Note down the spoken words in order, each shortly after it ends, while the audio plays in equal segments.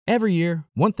Every year,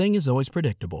 one thing is always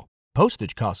predictable.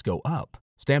 Postage costs go up.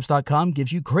 Stamps.com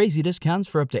gives you crazy discounts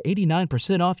for up to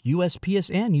 89% off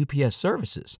USPS and UPS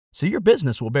services, so your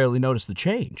business will barely notice the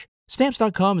change.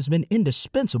 Stamps.com has been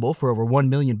indispensable for over 1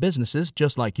 million businesses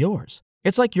just like yours.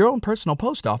 It's like your own personal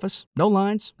post office. No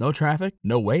lines, no traffic,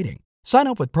 no waiting. Sign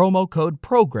up with promo code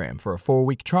PROGRAM for a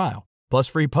 4-week trial, plus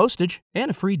free postage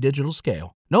and a free digital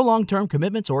scale. No long-term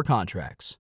commitments or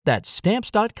contracts. That's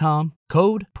Stamps.com,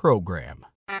 code PROGRAM.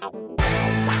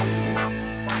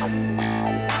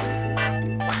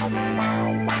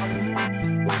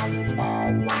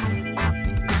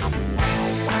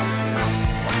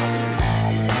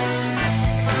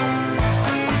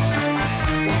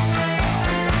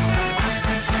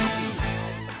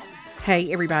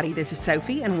 Hey everybody, this is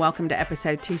Sophie and welcome to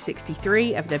episode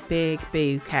 263 of the Big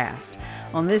Boo Cast.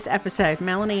 On this episode,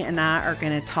 Melanie and I are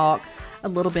going to talk a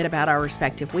little bit about our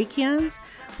respective weekends.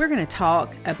 We're going to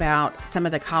talk about some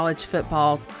of the college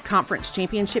football conference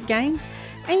championship games,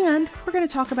 and we're going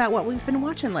to talk about what we've been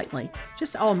watching lately.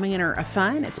 Just all manner of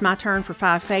fun. It's my turn for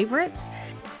 5 favorites.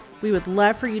 We would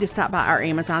love for you to stop by our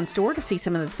Amazon store to see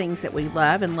some of the things that we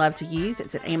love and love to use.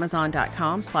 It's at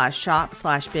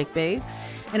amazon.com/shop/bigboo.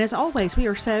 And as always, we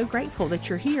are so grateful that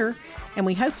you're here, and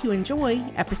we hope you enjoy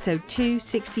episode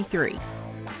 263.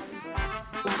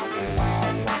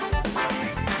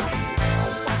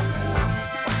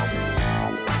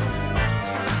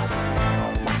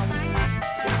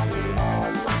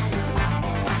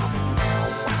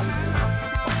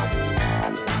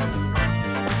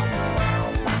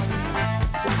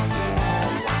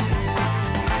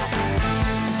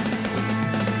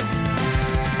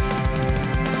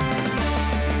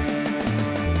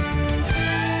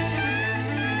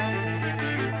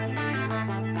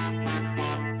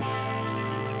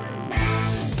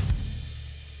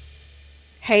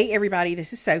 Hey everybody,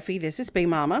 this is Sophie. This is Big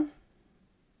Mama.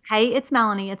 Hey, it's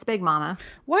Melanie. It's Big Mama.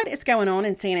 What is going on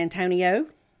in San Antonio?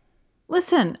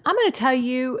 Listen, I'm going to tell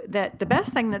you that the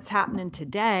best thing that's happening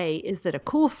today is that a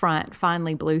cool front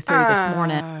finally blew through this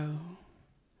morning.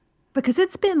 Because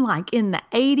it's been like in the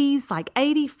 80s, like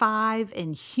 85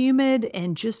 and humid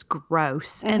and just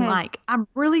gross. Mm-hmm. And like, I'm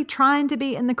really trying to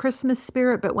be in the Christmas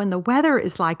spirit, but when the weather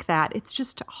is like that, it's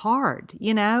just hard,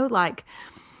 you know, like.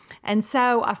 And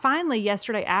so I finally,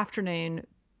 yesterday afternoon,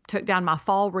 took down my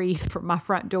fall wreath from my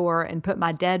front door and put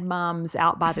my dead mums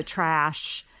out by the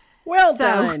trash. Well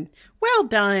done. Well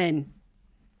done.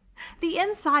 The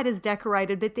inside is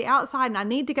decorated, but the outside, and I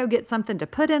need to go get something to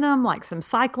put in them, like some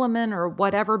cyclamen or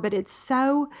whatever, but it's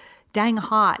so dang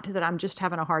hot that I'm just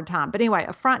having a hard time. But anyway,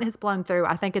 a front has blown through.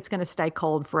 I think it's going to stay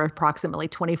cold for approximately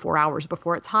 24 hours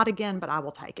before it's hot again, but I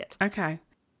will take it. Okay.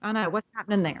 I know. What's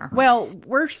happening there? Well,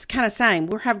 we're kind of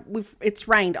same. It's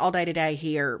rained all day today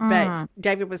here, but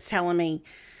David was telling me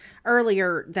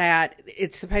earlier that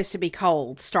it's supposed to be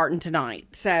cold starting tonight.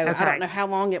 So I don't know how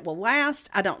long it will last.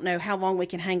 I don't know how long we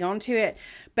can hang on to it.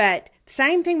 But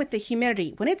same thing with the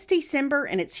humidity. When it's December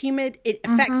and it's humid, it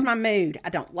affects my mood. I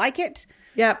don't like it.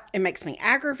 Yep. It makes me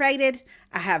aggravated.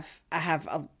 I have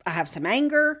some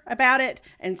anger about it.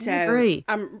 And so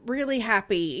I'm really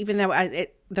happy, even though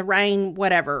the rain,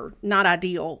 whatever, not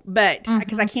ideal, but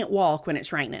because I can't walk when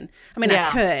it's raining. I mean,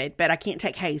 I could, but I can't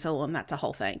take Hazel, and that's a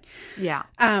whole thing. Yeah.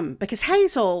 Because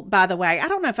Hazel, by the way, I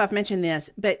don't know if I've mentioned this,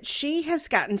 but she has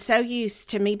gotten so used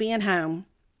to me being home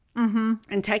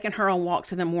and taking her on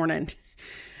walks in the morning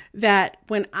that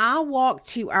when I walk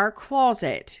to our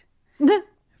closet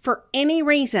for any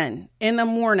reason in the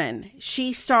morning,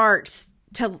 she starts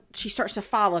to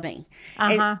follow me,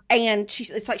 and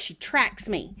it's like she tracks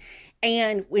me.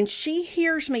 And when she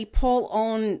hears me pull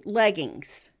on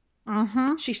leggings,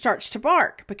 she starts to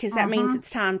bark because that means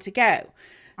it's time to go.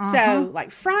 So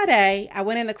like Friday, I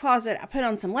went in the closet, I put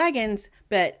on some leggings,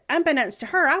 but unbeknownst to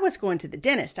her, I was going to the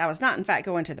dentist. I was not, in fact,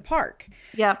 going to the park.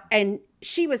 Yeah. And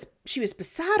she was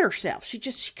beside herself. She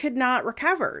could not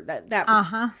recover.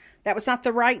 That was not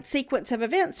the right sequence of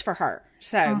events for her.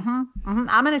 So I'm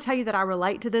going to tell you that I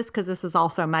relate to this because this is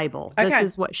also Mabel. Okay. This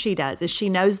is what she does, is she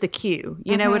knows the cue.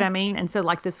 You know what I mean? And so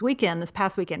like this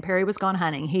past weekend, Perry was gone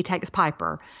hunting. He takes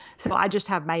Piper. So I just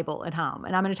have Mabel at home.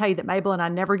 And I'm going to tell you that Mabel and I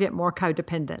never get more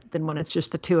codependent than when it's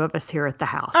just the two of us here at the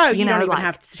house. Oh, you don't even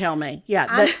have to tell me.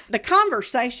 Yeah. The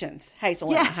conversations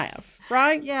Hazel and I have,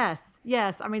 right? Yes.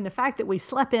 Yes. I mean, the fact that we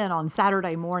slept in on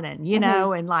Saturday morning, you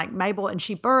know, and like Mabel, and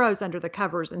she burrows under the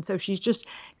covers. And so she's just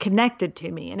connected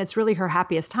to me, and it's really her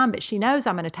happiest time. But she knows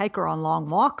I'm going to take her on long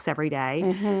walks every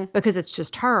day because it's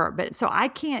just her. But so I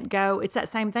can't go. It's that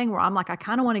same thing where I'm like, I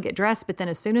kind of want to get dressed. But then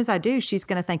as soon as I do, she's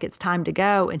going to think it's time to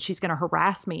go, and she's going to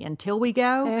harass me until we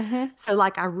go. So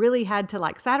like I really had to,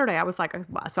 like Saturday, I was like,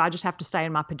 so I just have to stay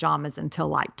in my pajamas until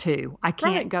like 2. I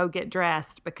can't go get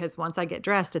dressed because once I get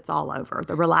dressed, it's all over.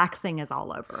 The relaxing is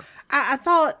all over. I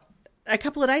thought a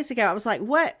couple of days ago, I was like,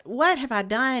 what have I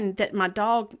done that my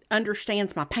dog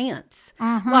understands my pants?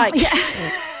 Like, she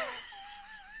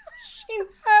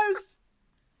knows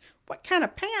what kind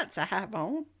of pants I have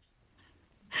on.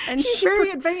 And she's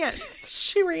very advanced.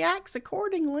 She reacts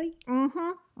accordingly.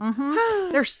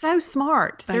 They're so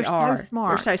smart. They're so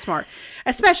smart. They're so smart.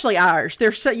 Especially ours.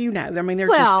 They're so, you know, I mean, they're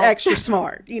just extra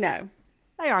smart, you know.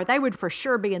 They are. They would for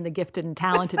sure be in the gifted and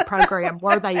talented program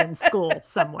were they in school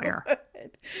somewhere.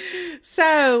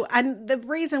 So the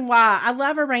reason why I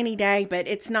love a rainy day, but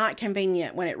it's not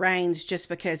convenient when it rains just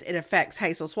because it affects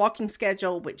Hazel's walking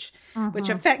schedule, which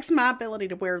affects my ability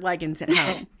to wear leggings at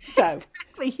home. So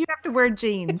exactly. You have to wear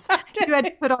jeans. You had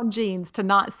to put on jeans to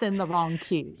not send the wrong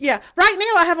cues. Yeah. Right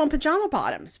now I have on pajama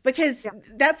bottoms because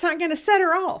that's not going to set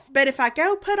her off. But if I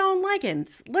go put on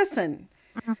leggings, listen,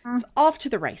 it's off to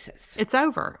the races. It's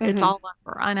over. It's all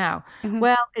over. I know.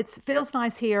 Well, it feels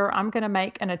nice here. I'm going to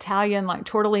make an Italian like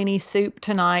tortellini soup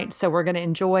tonight. So we're going to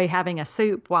enjoy having a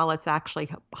soup while it's actually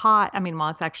hot. I mean, while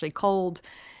it's actually cold.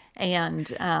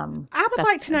 And I would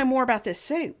like to know more about this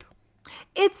soup.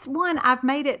 It's one I've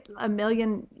made it a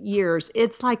million years.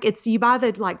 It's like you buy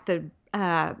the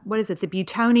what is it? The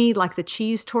Buitoni, like the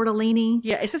cheese tortellini.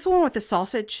 Yeah. Is this the one with the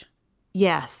sausage?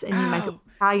 Yes. And you make it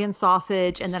Italian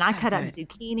sausage, and then I cut up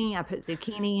zucchini. I put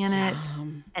zucchini in it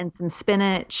and some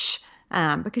spinach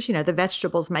because, you know, the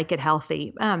vegetables make it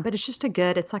healthy. But it's just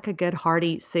it's like a good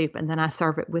hearty soup. And then I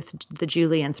serve it with the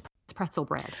Julien's pretzel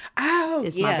bread. Oh,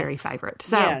 it's my very favorite.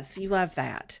 So, yes, you love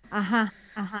that.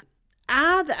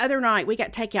 The other night we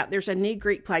got takeout. There's a new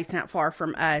Greek place not far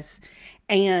from us,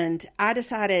 and I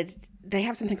decided they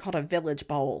have something called a village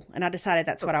bowl, and I decided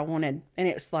that's what I wanted. And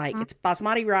it's like, it's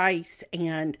basmati rice,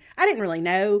 and I didn't really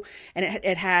know. And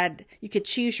it had, you could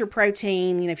choose your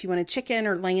protein, you know, if you wanted chicken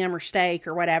or lamb or steak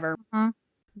or whatever.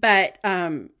 But,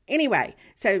 anyway,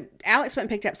 so Alex went and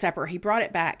picked up supper. He brought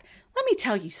it back. Let me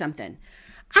tell you something.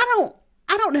 I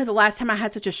don't know the last time I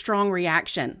had such a strong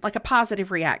reaction, like a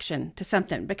positive reaction to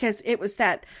something, because it was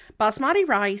that basmati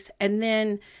rice, and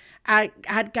then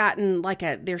I'd gotten like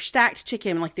their stacked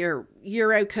chicken, like their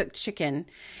Euro cooked chicken.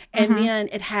 And then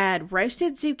it had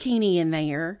roasted zucchini in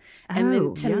there, and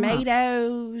then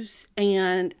tomatoes,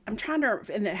 and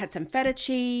and it had some feta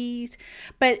cheese.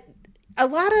 But a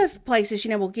lot of places,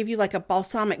 you know, will give you like a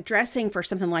balsamic dressing for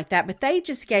something like that, but they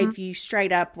just gave you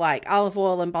straight up like olive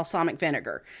oil and balsamic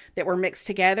vinegar that were mixed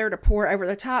together to pour over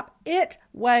the top. It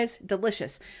was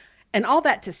delicious. And all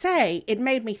that to say, it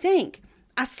made me think,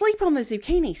 I sleep on the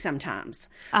zucchini sometimes.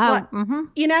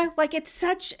 You know, like it's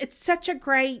such a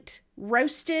great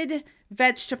roasted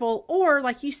vegetable, or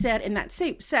like you said, in that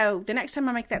soup. So the next time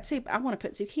I make that soup, I want to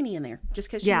put zucchini in there just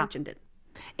because you mentioned it.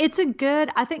 I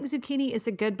think zucchini is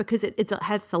because it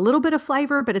has a little bit of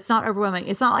flavor, but it's not overwhelming.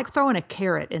 It's not like throwing a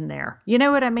carrot in there. You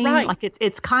know what I mean? Right. Like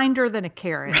it's kinder than a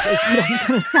carrot is what I'm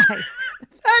going to say.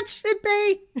 That should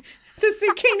be the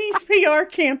zucchini's PR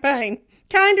campaign.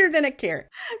 Kinder than a carrot.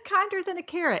 Kinder than a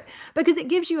carrot. Because it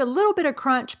gives you a little bit of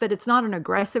crunch, but it's not an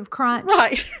aggressive crunch.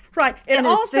 Right. It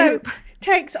also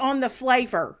takes on the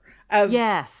flavor of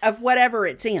whatever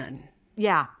it's in.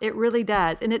 Yeah, it really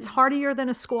does. And it's heartier than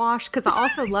a squash, because I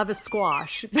also love a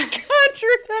squash.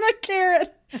 Kinder than a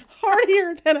carrot.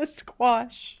 Heartier than a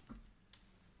squash.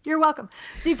 You're welcome.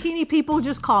 Zucchini people,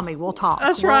 just call me. We'll talk.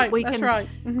 That's right.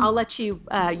 I'll let you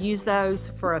use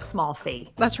those for a small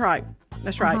fee. That's right.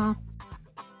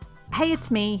 Hey,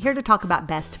 it's me, here to talk about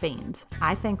Best Fiends.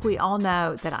 I think we all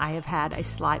know that I have had a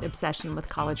slight obsession with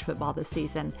college football this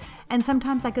season, and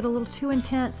sometimes I get a little too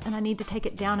intense and I need to take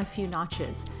it down a few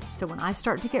notches. So when I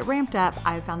start to get ramped up,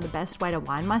 I have found the best way to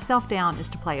wind myself down is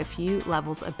to play a few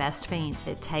levels of Best Fiends.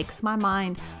 It takes my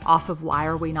mind off of why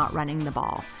are we not running the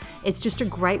ball. It's just a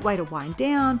great way to wind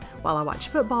down while I watch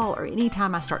football or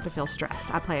anytime I start to feel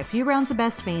stressed. I play a few rounds of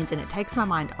Best Fiends and it takes my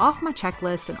mind off my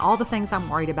checklist and all the things I'm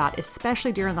worried about,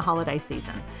 especially during the holiday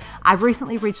season. I've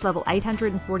recently reached level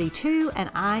 842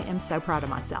 and I am so proud of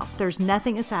myself. There's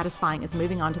nothing as satisfying as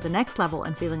moving on to the next level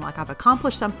and feeling like I've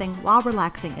accomplished something while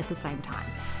relaxing at the same time.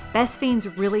 Best Fiends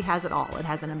really has it all. It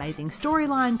has an amazing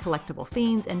storyline, collectible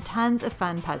fiends, and tons of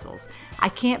fun puzzles. I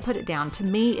can't put it down. To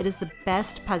me, it is the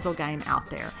best puzzle game out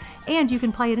there. And you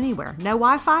can play it anywhere. No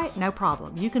Wi-Fi? No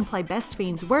problem. You can play Best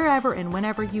Fiends wherever and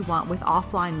whenever you want with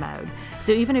offline mode.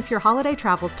 So even if your holiday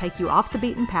travels take you off the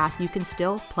beaten path, you can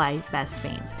still play Best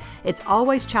Fiends. It's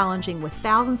always challenging with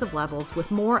thousands of levels, with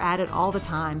more added all the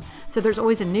time. So there's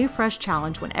always a new fresh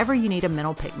challenge whenever you need a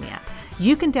mental pick-me-up.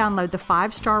 You can download the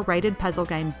 5-star rated puzzle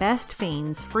game Best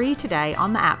Fiends free today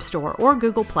on the App Store or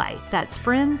Google Play. That's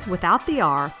friends without the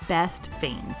R, Best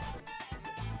Fiends.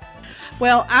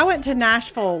 Well, I went to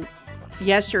Nashville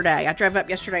yesterday. I drove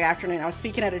up yesterday afternoon. I was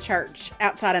speaking at a church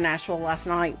outside of Nashville last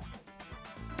night.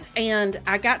 And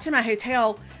I got to my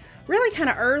hotel really kind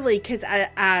of early because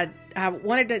I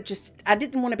wanted to I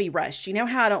didn't want to be rushed. You know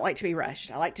how I don't like to be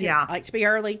rushed. I like to be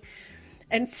early.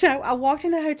 And so I walked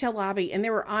in the hotel lobby, and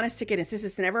there were, honest to goodness, this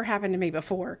has never happened to me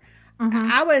before. Mm-hmm.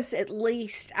 I was at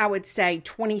least, I would say,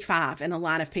 25 in a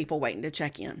line of people waiting to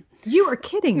check in. You are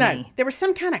kidding me. No, there was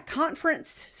some kind of conference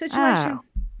situation. Oh.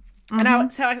 Mm-hmm. And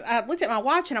I looked at my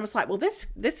watch, and I was like, well, this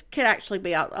could actually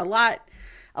be a lot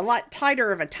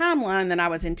tighter of a timeline than I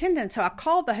was intending. So I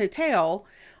called the hotel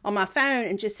on my phone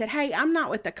and just said, hey, I'm not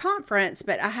with the conference,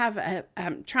 but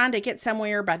I'm trying to get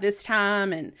somewhere by this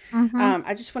time. And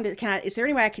I just wanted is there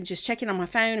any way I can just check in on my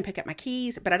phone and pick up my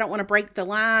keys? But I don't want to break the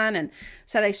line. And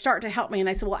so they start to help me. And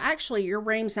they said, well, actually, your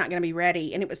room's not going to be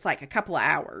ready. And it was like a couple of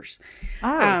hours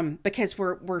because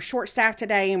we're short staffed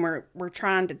today, and we're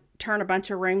trying to turn a bunch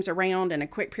of rooms around in a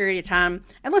quick period of time.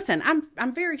 And listen,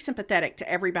 I'm very sympathetic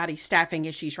to everybody's staffing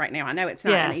issues right now. I know it's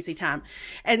not an easy time.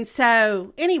 And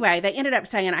so anyway, they ended up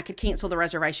saying I could cancel the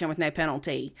reservation with no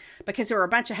penalty because there were a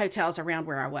bunch of hotels around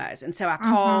where I was. And so I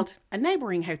called a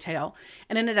neighboring hotel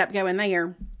and ended up going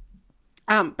there.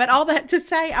 But all that to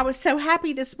say, I was so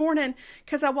happy this morning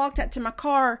because I walked out to my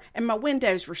car and my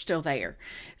windows were still there.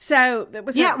 So that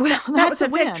was that was a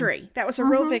victory. That was a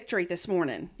real victory this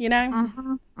morning, you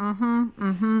know?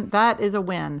 That is a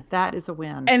win. That is a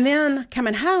win. And then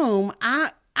coming home,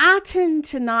 I tend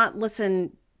to not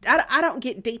listen. I don't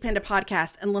get deep into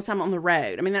podcasts unless I'm on the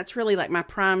road. I mean, that's really like my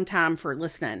prime time for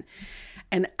listening.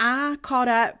 And I caught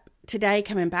up today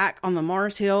coming back on the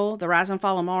Mars Hill, the Rise and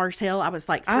Fall of Mars Hill. I was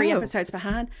like 3 episodes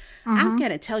behind. I'm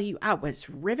going to tell you, I was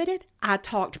riveted. I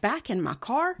talked back in my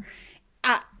car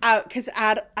because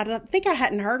I don't think I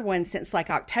hadn't heard one since like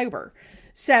October.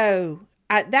 So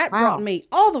that brought me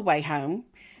all the way home.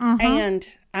 And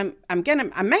I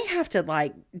may have to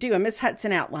like do a Miss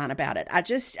Hudson outline about it.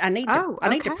 I need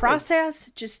to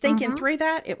process just thinking through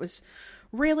that. It was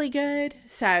really good.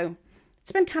 So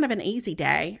it's been kind of an easy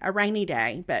day, a rainy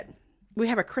day, but we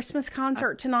have a Christmas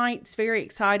concert tonight. It's very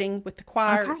exciting with the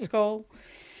choir at school.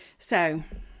 So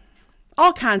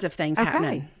all kinds of things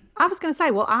happening. I was going to say,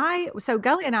 so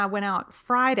Gully and I went out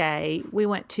Friday. We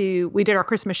did our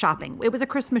Christmas shopping. It was a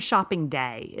Christmas shopping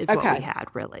day is what we had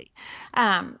really.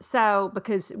 So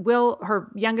because her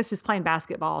youngest is playing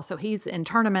basketball, so he's in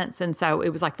tournaments. And so it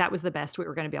was like, that was the best we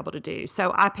were going to be able to do.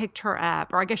 So I picked her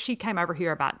up, or I guess she came over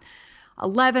here about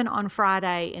 11 on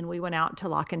Friday, and we went out to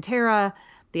La Cantera,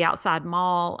 the outside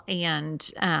mall,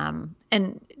 and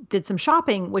did some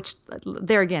shopping, which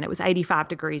there again, it was 85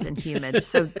 degrees and humid.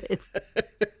 So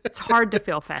it's hard to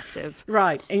feel festive.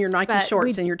 Right. And your Nike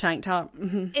shorts and your tank top.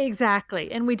 Mm-hmm.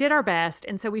 Exactly. And we did our best.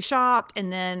 And so we shopped,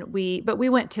 and then we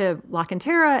went to La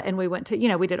Cantera, and we went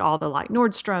to, we did all the like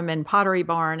Nordstrom and Pottery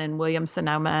Barn and Williams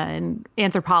Sonoma and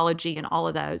Anthropologie and all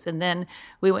of those. And then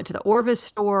we went to the Orvis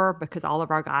store because all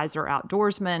of our guys are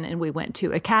outdoorsmen, and we went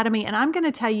to Academy. And I'm going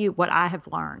to tell you what I have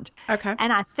learned. Okay.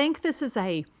 And I think this is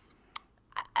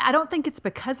I don't think it's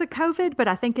because of COVID, but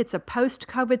I think it's a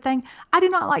post-COVID thing. I do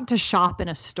not like to shop in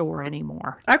a store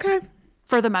anymore. Okay.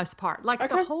 For the most part. Like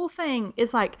the whole thing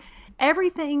is like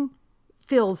everything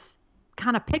feels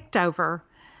kind of picked over.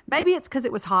 Maybe it's because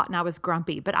it was hot and I was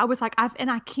grumpy, but I was like, I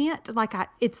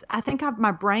think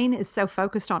my brain is so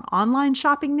focused on online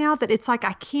shopping now that it's like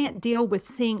I can't deal with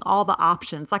seeing all the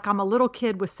options. Like I'm a little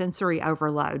kid with sensory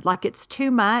overload. Like it's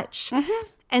too much. Mm-hmm.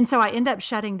 And so I end up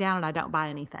shutting down and I don't buy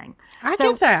anything. I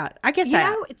get that.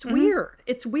 It's weird.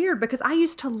 It's weird because I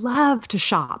used to love to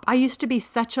shop. I used to be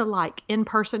such a like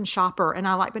in-person shopper, and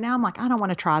but now I'm like, I don't want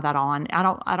to try that on.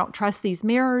 I don't trust these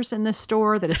mirrors in this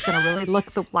store that it's going to really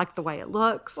look like the way it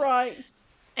looks. Right.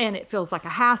 And it feels like a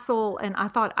hassle. And I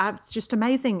thought it's just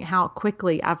amazing how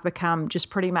quickly I've become just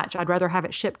pretty much, I'd rather have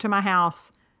it shipped to my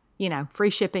house, free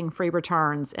shipping, free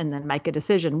returns, and then make a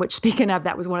decision, which speaking of,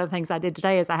 that was one of the things I did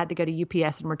today is I had to go to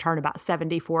UPS and return about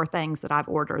 74 things that I've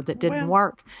ordered that didn't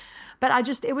work. But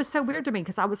it was so weird to me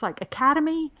because I was like,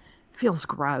 Academy feels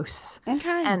gross.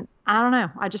 Okay. And I don't know.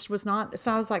 I just was not.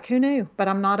 So I was like, who knew? But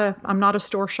I'm not a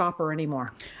store shopper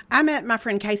anymore. I met my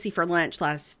friend Casey for lunch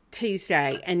last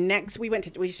Tuesday, and we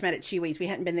just met at Chewy's. We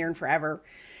hadn't been there in forever.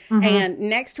 And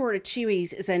next door to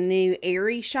Chewy's is a new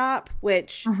Aerie shop,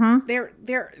 which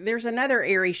there's another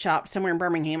Aerie shop somewhere in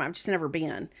Birmingham. I've just never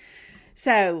been.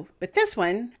 So, but this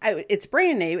one, it's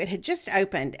brand new. It had just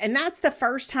opened. And that's the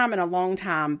first time in a long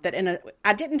time that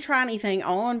I didn't try anything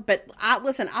on, but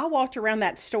I walked around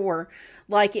that store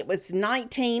like it was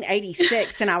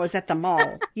 1986 and I was at the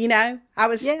mall, you know,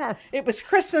 it was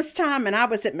Christmas time and I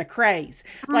was at McRae's.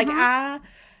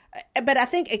 But I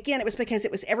think again, it was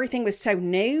because everything was so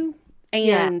new.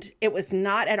 And it was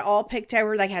not at all picked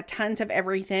over. They had tons of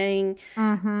everything.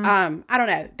 I don't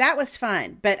know. That was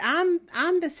fun. But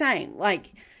I'm the same.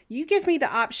 Like, you give me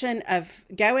the option of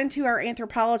going to our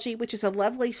Anthropologie, which is a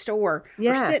lovely store,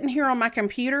 or sitting here on my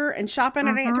computer and shopping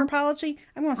at Anthropologie.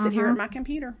 I'm going to sit here at my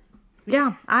computer.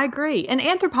 Yeah, I agree. And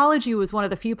Anthropologie was one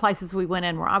of the few places we went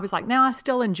in where I was like, no, I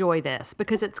still enjoy this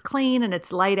because it's clean and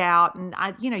it's laid out. And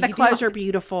the clothes are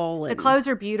beautiful. The clothes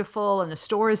are beautiful and the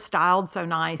store is styled so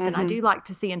nice. And I do like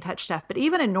to see and touch stuff. But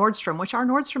even in Nordstrom, which our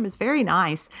Nordstrom is very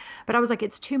nice, but I was like,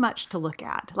 it's too much to look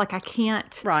at. Like I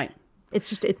can't. Right.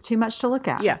 It's too much to look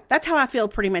at. Yeah. That's how I feel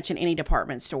pretty much in any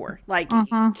department store. Like,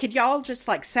 could y'all just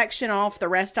like section off the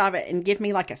rest of it and give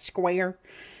me like a square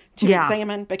to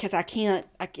examine, because I can't,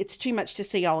 it's too much to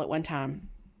see all at one time.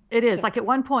 It is. Like at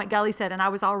one point, Gully said, and I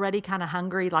was already kind of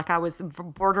hungry, like I was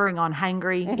bordering on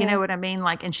hangry, you know what I mean?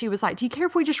 Like, and she was like, do you care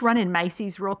if we just run in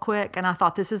Macy's real quick? And I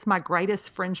thought, this is my greatest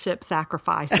friendship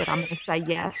sacrifice that I'm going to say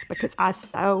yes, because I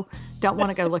so don't want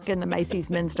to go look in the Macy's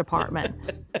men's department.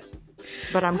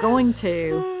 But I'm going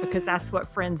to, because that's what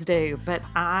friends do. But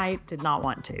I did not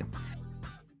want to.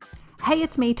 Hey,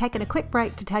 it's me taking a quick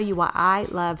break to tell you why I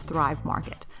love Thrive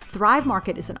Market. Thrive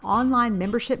Market is an online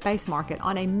membership-based market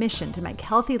on a mission to make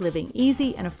healthy living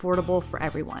easy and affordable for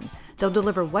everyone. They'll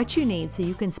deliver what you need so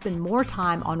you can spend more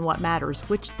time on what matters,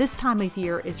 which this time of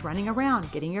year is running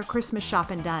around, getting your Christmas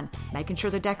shopping done, making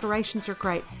sure the decorations are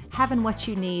great, having what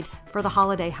you need for the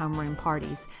holiday homeroom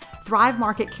parties. Thrive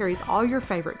Market carries all your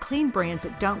favorite clean brands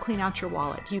that don't clean out your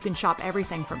wallet. You can shop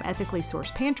everything from ethically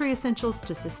sourced pantry essentials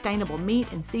to sustainable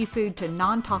meat and seafood to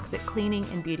non-toxic cleaning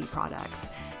and beauty products.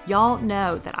 Y'all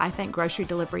know that I think grocery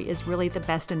delivery is really the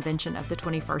best invention of the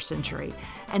 21st century.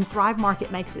 And Thrive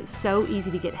Market makes it so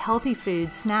easy to get healthy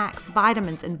food, snacks,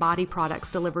 vitamins, and body products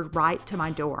delivered right to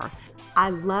my door. I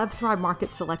love Thrive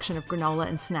Market's selection of granola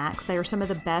and snacks. They are some of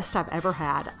the best I've ever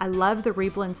had. I love the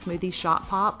Reblend Smoothie Shot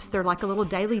Pops. They're like a little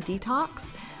daily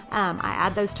detox. I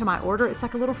add those to my order. It's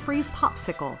like a little freeze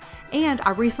popsicle. And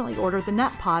I recently ordered the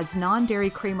Nut Pods non-dairy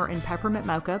creamer and peppermint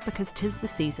mocha because 'tis the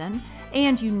season.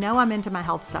 And you know I'm into my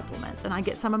health supplements, and I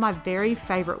get some of my very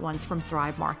favorite ones from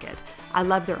Thrive Market. I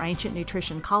love their Ancient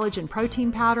Nutrition Collagen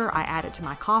Protein Powder. I add it to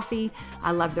my coffee.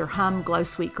 I love their Hum Glow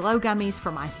Sweet Glow Gummies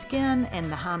for my skin and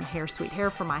the Hum Hair Sweet Hair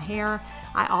for my hair.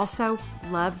 I also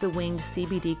love the Winged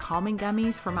CBD Calming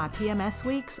Gummies for my PMS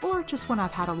weeks or just when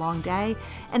I've had a long day.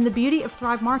 And the beauty of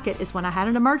Thrive Market is when I had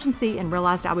an emergency and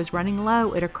realized I was running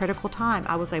low at a critical time,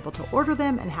 I was able to order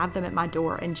them and have them at my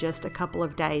door in just a couple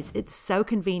of days. It's so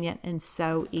convenient and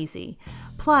so easy.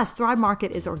 Plus, Thrive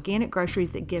Market is organic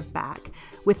groceries that give back.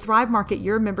 With Thrive Market,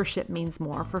 your membership means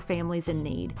more for families in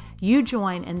need. You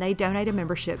join and they donate a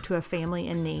membership to a family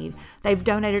in need. They've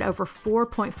donated over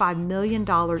 $4.5 million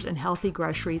in healthy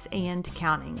groceries and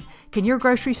counting. Can your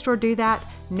grocery store do that?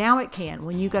 Now it can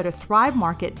when you go to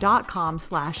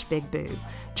thrivemarket.com/bigboo.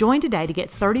 Join today to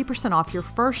get 30% off your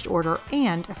first order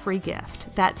and a free gift.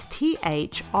 That's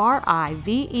THRIVE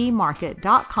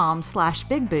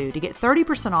market.com/bigboo to get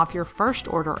 30% off your first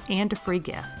order and a free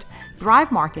gift.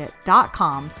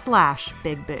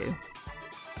 thrivemarket.com/bigboo.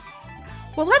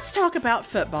 Well, let's talk about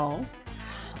football.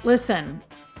 Listen,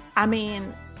 I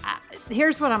mean,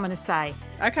 here's what I'm going to say.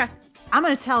 Okay. I'm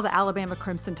going to tell the Alabama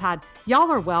Crimson Tide, y'all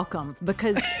are welcome,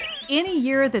 because any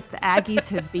year that the Aggies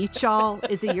have beat y'all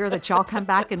is a year that y'all come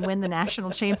back and win the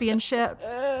national championship.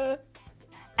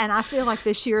 And I feel like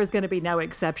this year is going to be no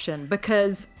exception,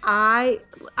 because I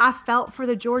felt for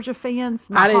the Georgia fans.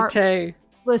 I did too.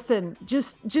 Listen,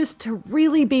 just to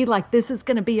really be like, this is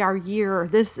going to be our year.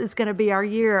 This is going to be our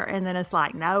year. And then it's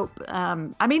like, nope.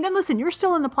 I mean, and listen, you're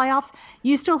still in the playoffs.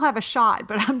 You still have a shot.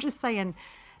 But I'm just saying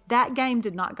that game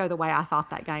did not go the way I thought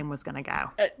that game was going to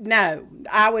go. No,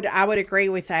 I would agree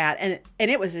with that. And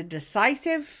it was a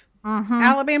decisive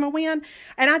Alabama win.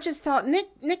 And I just thought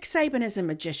Nick Saban is a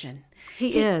magician.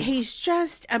 He is. He's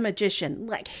just a magician.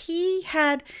 Like, he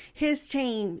had his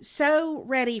team so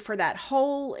ready for that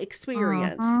whole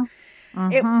experience.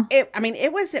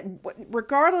 It was,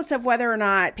 regardless of whether or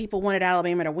not people wanted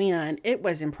Alabama to win, it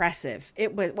was impressive.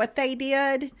 It was what they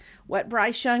did, what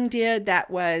Bryce Young did,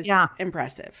 that was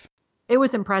impressive. It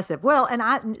was impressive. Well, and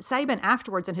Saban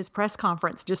afterwards in his press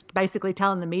conference, just basically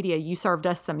telling the media, you served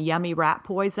us some yummy rat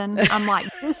poison. I'm like,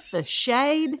 just the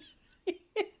shade.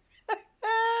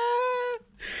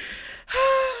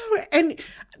 And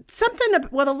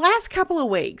the last couple of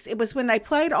weeks, it was when they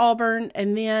played Auburn,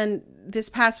 and then this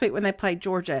past week when they played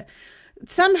Georgia,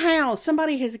 somehow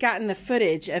somebody has gotten the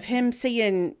footage of him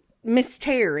seeing Miss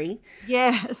Terry.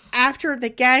 Yes. After the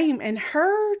game, and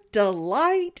her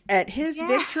delight at his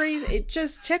victories, it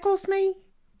just tickles me.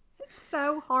 It's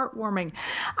so heartwarming.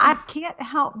 I can't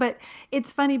help, but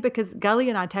it's funny because Gully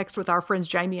and I text with our friends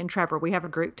Jamie and Trevor. We have a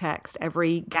group text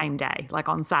every game day, like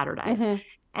on Saturdays. Mm-hmm.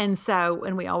 And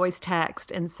we always text.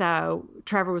 And so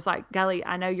Trevor was like, Gully,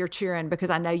 I know you're cheering because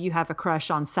I know you have a crush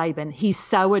on Saban. He's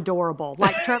so adorable.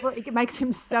 Like, Trevor, it makes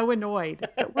him so annoyed.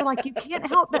 But we're like, you can't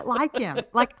help but like him.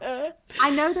 Like, I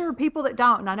know there are people that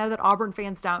don't, and I know that Auburn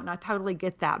fans don't, and I totally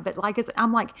get that. But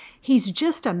I'm like, he's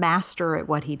just a master at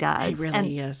what he does. He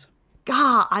really is.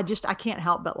 God, I can't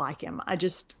help but like him. I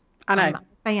know.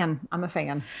 I'm a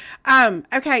fan.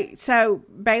 Okay, so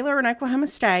Baylor and Oklahoma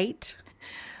State.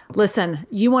 Listen,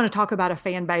 you want to talk about a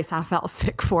fan base I felt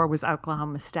sick for was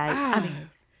Oklahoma State. Oh.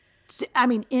 I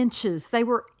mean, inches. They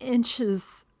were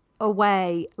inches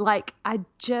away. And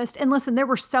listen, there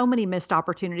were so many missed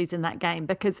opportunities in that game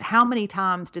because how many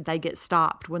times did they get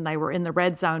stopped when they were in the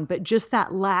red zone? But just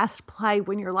that last play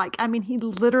when you're like, he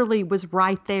literally was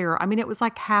right there. It was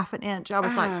like half an inch. I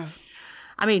was like,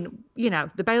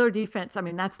 the Baylor defense,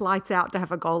 that's lights out to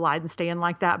have a goal line and stand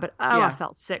like that. But, I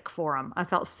felt sick for them. I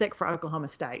felt sick for Oklahoma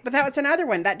State. But that was another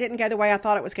one. That didn't go the way I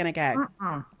thought it was going to go.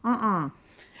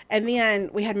 And then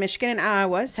we had Michigan and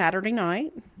Iowa Saturday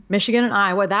night. Michigan and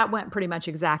Iowa, that went pretty much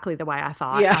exactly the way I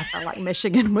thought. Yeah. I felt like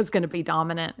Michigan was going to be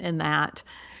dominant in that.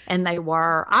 And they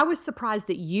were. I was surprised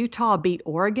that Utah beat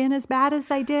Oregon as bad as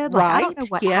they did. I don't know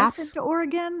what happened to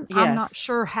Oregon. Yes. I'm not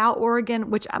sure how Oregon,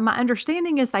 which my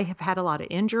understanding is they have had a lot of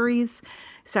injuries.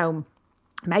 So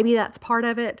maybe that's part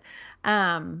of it.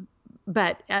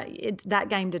 But that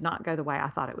game did not go the way I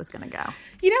thought it was going to go.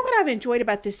 You know what I've enjoyed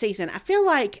about this season? I feel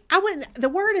like the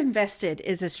word invested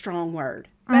is a strong word.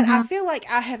 But I feel like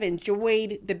I have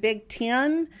enjoyed the Big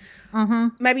Ten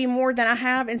maybe more than I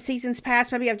have in seasons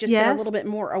past. Maybe I've just been a little bit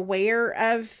more aware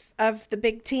of the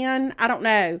Big Ten. I don't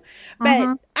know,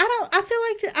 but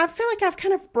I feel like I've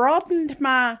kind of broadened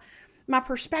my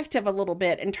perspective a little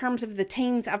bit in terms of the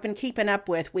teams I've been keeping up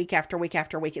with week after week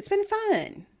after week. It's been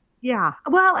fun. Yeah.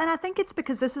 Well, and I think it's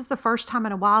because this is the first time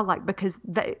in a while, because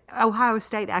Ohio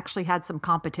State actually had some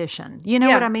competition. You know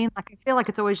what I mean? I feel like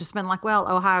it's always just been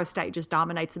Ohio State just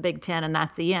dominates the Big Ten and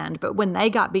that's the end. But when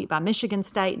they got beat by Michigan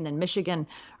State and then Michigan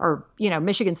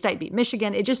State beat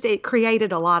Michigan, it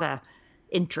created a lot of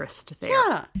interest there.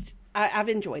 Yeah. I've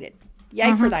enjoyed it.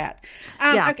 Yay for that.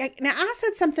 Okay. Now, I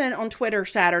said something on Twitter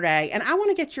Saturday, and I want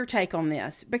to get your take on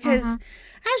this because,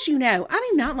 as you know, I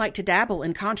do not like to dabble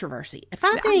in controversy. If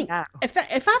I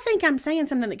think I'm saying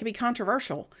something that could be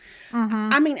controversial,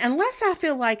 unless I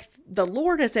feel like the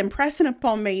Lord is impressing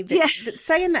upon me that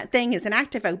saying that thing is an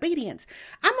act of obedience,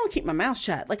 I'm going to keep my mouth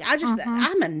shut.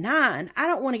 I'm a 9. I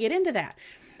don't want to get into that.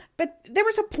 But there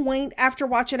was a point after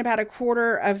watching about a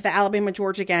quarter of the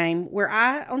Alabama-Georgia game where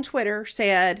I, on Twitter,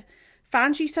 said,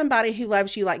 find you somebody who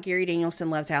loves you like Gary Danielson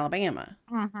loves Alabama.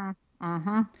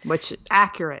 Which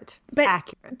accurate. But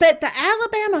the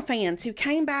Alabama fans who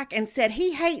came back and said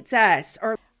he hates us,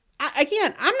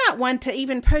 I'm not one to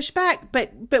even push back,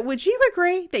 but would you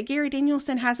agree that Gary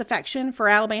Danielson has affection for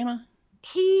Alabama?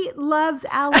 He loves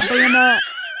Alabama.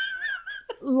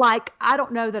 I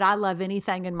don't know that I love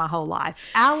anything in my whole life.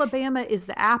 Alabama is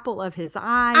the apple of his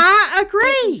eye. I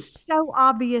agree. It's so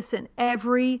obvious in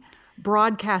every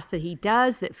broadcast that he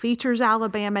does that features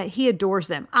Alabama. He adores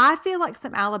them. I feel like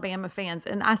some Alabama fans,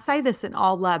 and I say this in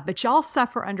all love, but y'all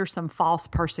suffer under some false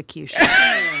persecution.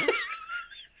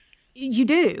 You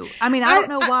do. I don't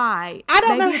know why. I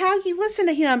don't know how you listen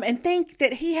to him and think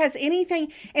that he has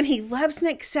anything, and he loves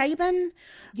Nick Saban.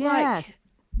 Yes.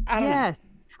 I don't know.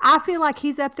 I feel like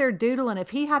he's up there doodling. If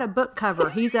he had a book cover,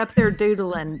 he's up there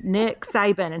doodling Nick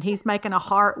Saban, and he's making a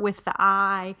heart with the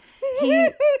eye. He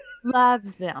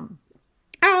loves them.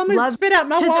 I almost spit out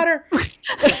my water.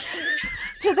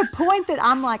 To the point that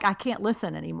I'm like, I can't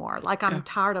listen anymore. I'm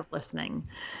tired of listening.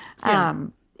 Yeah.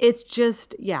 It's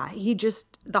just, he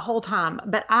just, the whole time.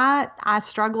 But I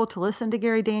struggle to listen to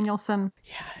Gary Danielson.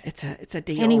 Yeah, it's a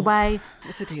deal. Anyway.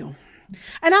 It's a deal.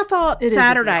 And I thought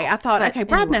Saturday, I thought, but okay,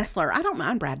 Brad anyway. Nessler. I don't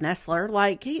mind Brad Nessler.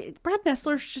 Like Brad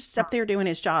Nessler's just up there doing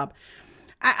his job.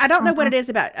 I don't know what it is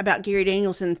about Gary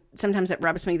Danielson. Sometimes it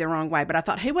rubs me the wrong way, but I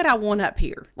thought, who would I want up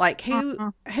here? Like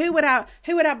who would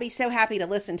I be so happy to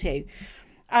listen to?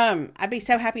 I'd be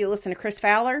so happy to listen to Chris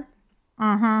Fowler.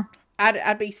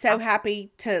 I'd be so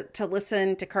happy to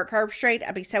listen to Kirk Herbstreit.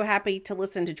 I'd be so happy to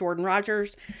listen to Jordan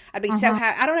Rogers. I'd be so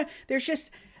happy. I don't know. There's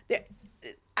just,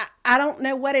 I don't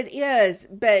know what it is,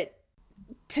 but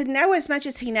to know as much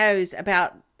as he knows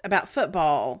about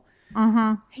football,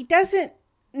 he doesn't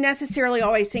necessarily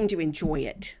always seem to enjoy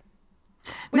it.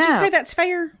 Would you say that's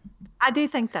fair? I do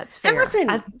think that's fair. And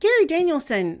listen, Gary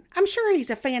Danielson, I'm sure he's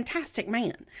a fantastic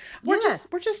man. We're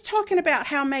just talking about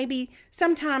how maybe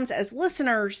sometimes as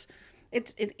listeners,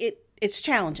 it's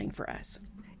challenging for us.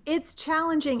 It's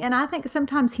challenging, and I think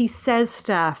sometimes he says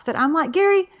stuff that I'm like,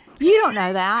 Gary, you don't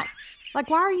know that. Like,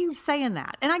 why are you saying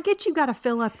that? And I get you got to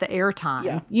fill up the airtime.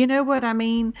 Yeah. You know what I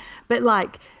mean? But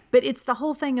it's the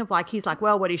whole thing of like, he's like,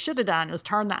 well, what he should have done was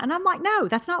turn that. And I'm like, no,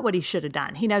 that's not what he should have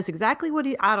done. He knows exactly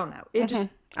I don't know. It just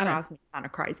drives me kind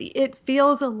of crazy. It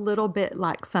feels a little bit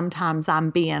like sometimes I'm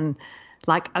being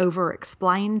like over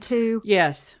explained to.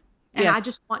 Yes. And I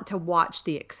just want to watch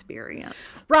the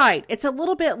experience. Right. It's a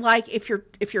little bit like if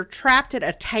you're trapped at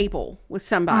a table with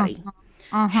somebody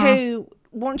who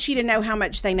wants you to know how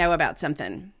much they know about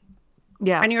something.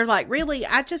 Yeah. And you're like, really?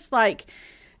 I just like,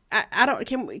 I don't,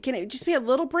 can it just be a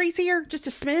little breezier? Just a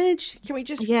smidge? Can we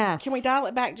just, can we dial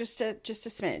it back just a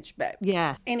smidge? But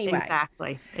anyway.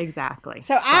 Exactly.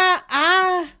 So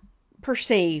I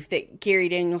perceive that Gary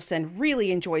Danielson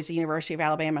really enjoys the University of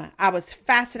Alabama. I was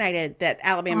fascinated that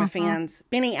Alabama fans,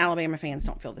 many Alabama fans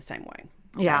don't feel the same way.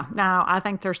 So. Yeah, no, I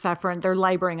think they're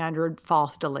laboring under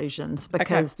false delusions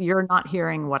because you're not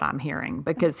hearing what I'm hearing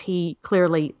because he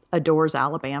clearly adores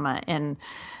Alabama. And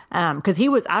because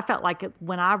I felt like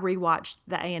when I rewatched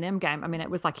the A&M game, I mean, it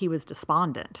was like he was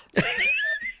despondent.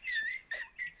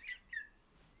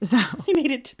 So he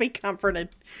needed to be comforted.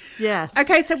 Yes.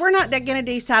 Okay, so we're not going to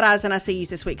do side eyes and I see yous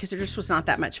this week because there just was not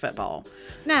that much football.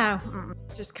 No,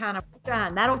 just kind of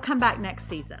done. That'll come back next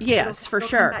season. Yes, for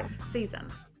sure. Come back next season.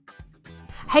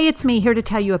 Hey, it's me here to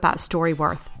tell you about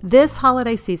Storyworth. This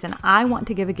holiday season, I want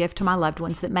to give a gift to my loved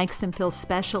ones that makes them feel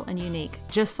special and unique,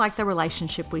 just like the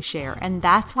relationship we share. And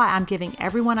that's why I'm giving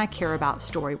everyone I care about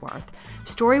Storyworth.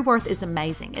 Storyworth is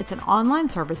amazing. It's an online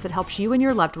service that helps you and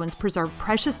your loved ones preserve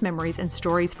precious memories and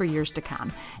stories for years to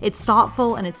come. It's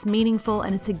thoughtful and it's meaningful,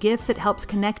 and it's a gift that helps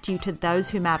connect you to those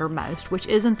who matter most, which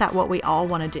isn't that what we all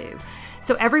want to do?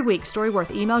 So every week, Storyworth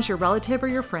emails your relative or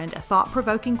your friend a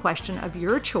thought-provoking question of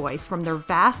your choice from their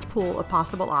vast pool of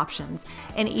possible options,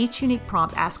 and each unique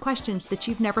prompt asks questions that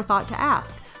you've never thought to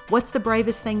ask. What's the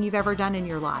bravest thing you've ever done in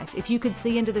your life? If you could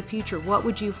see into the future, what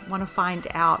would you want to find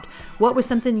out? What was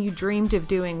something you dreamed of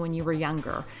doing when you were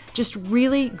younger? Just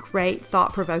really great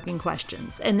thought-provoking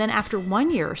questions. And then after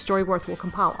 1 year, Storyworth will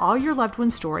compile all your loved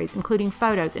ones' stories, including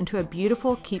photos, into a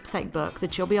beautiful keepsake book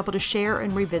that you'll be able to share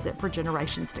and revisit for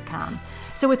generations to come.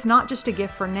 So it's not just a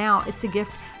gift for now, it's a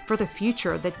gift for the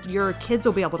future that your kids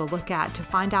will be able to look at to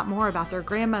find out more about their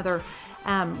grandmother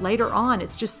later on.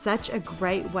 It's just such a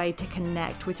great way to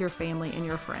connect with your family and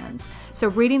your friends. So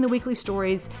reading the weekly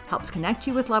stories helps connect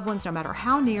you with loved ones no matter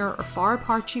how near or far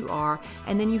apart you are,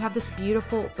 and then you have this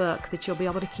beautiful book that you'll be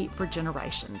able to keep for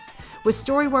generations. With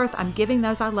Storyworth, I'm giving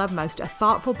those I love most a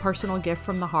thoughtful personal gift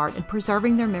from the heart and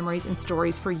preserving their memories and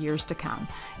stories for years to come.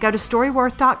 Go to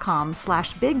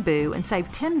storyworth.com/bigboo and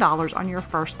save $10 on your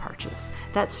first purchase.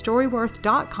 That's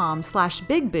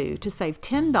storyworth.com/bigboo to save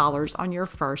 $10 on your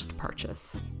first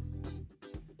purchase.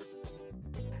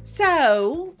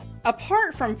 So,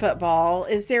 apart from football,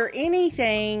 is there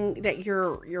anything that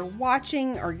you're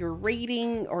watching or you're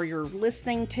reading or you're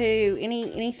listening to?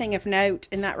 Anything of note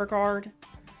in that regard?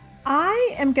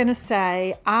 I am going to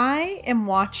say I am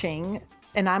watching,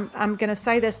 and I'm going to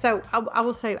say this. So I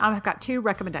will say I've got two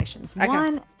recommendations. Okay.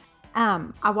 One,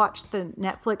 I watched the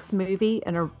Netflix movie,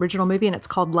 an original movie, and it's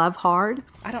called Love Hard.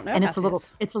 I don't know. And about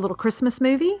it's a little Christmas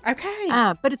movie.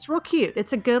 Okay. But it's real cute.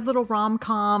 It's a good little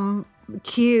rom-com,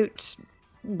 cute,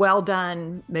 well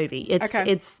done movie.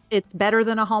 It's better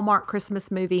than a Hallmark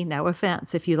Christmas movie. No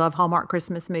offense if you love Hallmark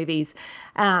Christmas movies,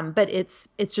 but it's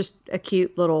just a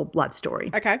cute little love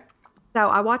story. Okay. So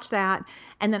I watched that,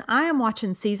 and then I am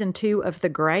watching season 2 of The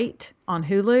Great on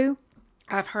Hulu.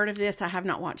 I've heard of this. I have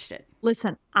not watched it.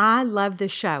 Listen, I love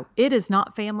this show. It is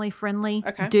not family friendly.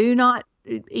 Okay. Do not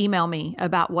email me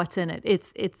about what's in it.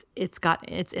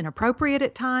 It's inappropriate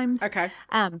at times. Okay.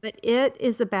 But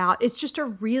it's just a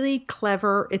really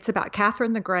clever, it's about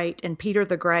Catherine the Great and Peter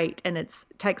the Great, and it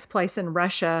takes place in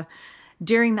Russia.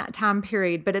 during that time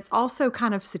period, but it's also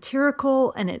kind of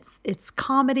satirical, and it's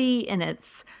comedy, and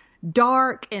it's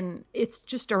dark, and it's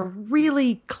just a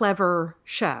really clever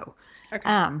show.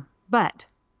 Okay. But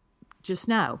just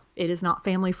know it is not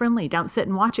family friendly. Don't sit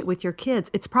and watch it with your kids.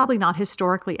 It's probably not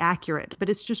historically accurate, but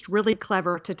it's just really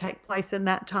clever to take place in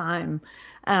that time.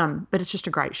 But it's just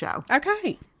a great show.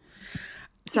 Okay.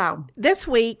 So this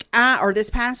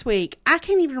past week, I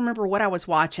can't even remember what I was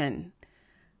watching.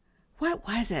 What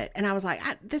was it? And I was like,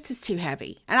 this is too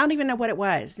heavy. I don't even know what it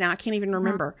was. Now I can't even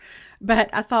remember. But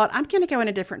I thought, I'm going to go in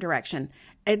a different direction.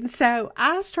 And so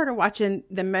I started watching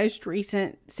the most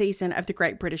recent season of The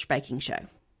Great British Baking Show.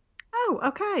 Oh,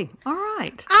 okay. All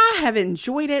right. I have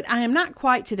enjoyed it. I am not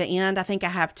quite to the end. I think I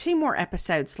have 2 more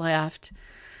episodes left.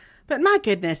 But my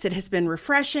goodness, it has been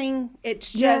refreshing.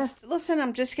 It's just, listen,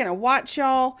 I'm just going to watch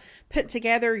y'all put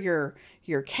together your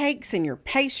cakes and your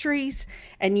pastries.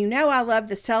 And you know I love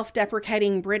the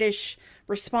self-deprecating British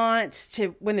response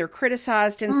to when they're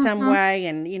criticized in some way.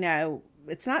 And, you know,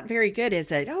 it's not very good,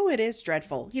 is it? Oh, it is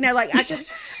dreadful. You know, like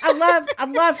I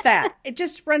love that. It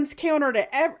just runs counter to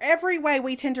every way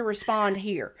we tend to respond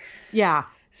here. Yeah.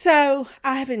 So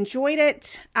I have enjoyed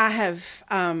it. I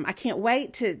can't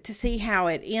wait to see how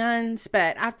it ends,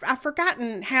 but I've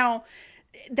forgotten how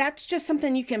that's just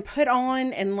something you can put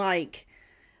on and like,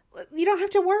 you don't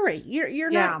have to worry. You're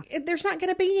not, there's not going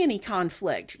to be any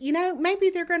conflict. You know, maybe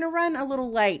they're going to run a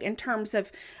little late in terms of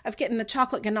getting the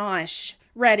chocolate ganache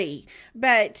ready,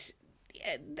 but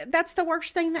that's the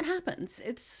worst thing that happens.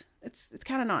 It's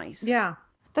kind of nice. Yeah.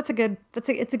 It's a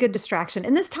good distraction.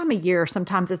 And this time of year,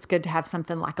 sometimes it's good to have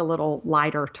something like a little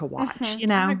lighter to watch, you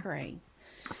know? I agree.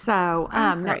 So,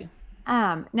 I agree.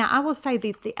 Now I will say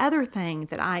the other thing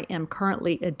that I am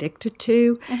currently addicted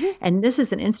to, and this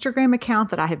is an Instagram account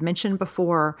that I have mentioned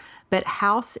before, but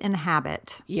House in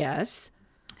Habit. Yes.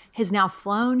 Has now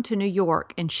flown to New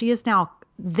York, and she is now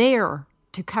there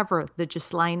to cover the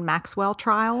Ghislaine Maxwell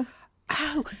trial.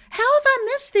 Oh, how have I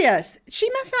missed this? She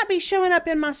must not be showing up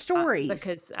in my stories.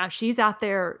 Because she's out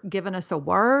there giving us a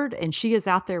word, and she is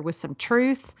out there with some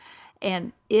truth.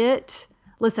 And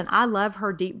listen, I love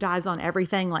her deep dives on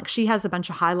everything. Like, she has a bunch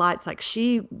of highlights. Like,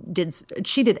 she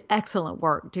did excellent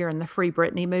work during the Free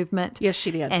Britney movement. Yes,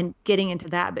 she did. And getting into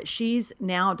that. But she's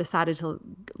now decided to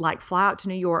like fly out to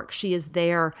New York. She is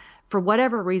there for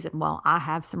whatever reason. Well, I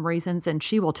have some reasons, and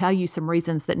she will tell you some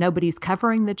reasons that nobody's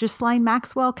covering the Ghislaine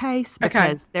Maxwell case,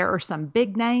 because there are some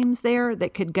big names there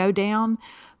that could go down.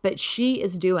 But she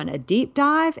is doing a deep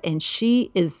dive, and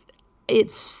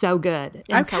it's so good.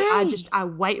 And so I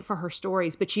wait for her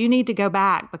stories, but you need to go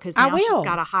back because now she's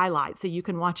got a highlight so you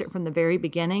can watch it from the very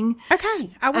beginning. Okay,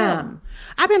 I will.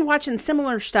 I've been watching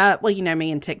similar stuff. Well, you know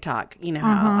me and TikTok. You know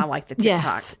how I like the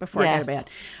TikTok before I go to bed.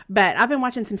 But I've been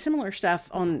watching some similar stuff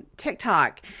on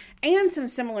TikTok and some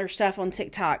similar stuff on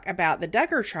TikTok about the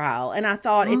Duggar trial. And I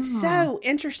thought it's so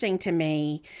interesting to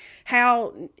me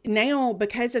how now,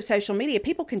 because of social media,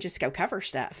 people can just go cover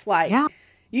stuff. Like,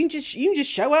 you can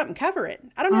just show up and cover it.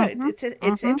 I don't know.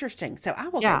 It's interesting. So I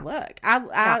will go look.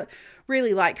 I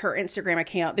really like her Instagram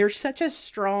account. There's such a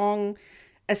strong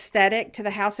aesthetic to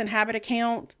the House and Habit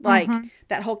account, like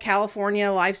that whole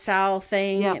California lifestyle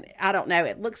thing. And I don't know.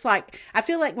 It looks like, I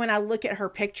feel like when I look at her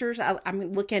pictures,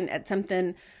 I'm looking at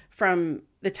something from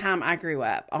the time I grew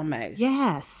up almost.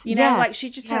 Yes. You know, like she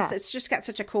just has, it's just got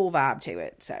such a cool vibe to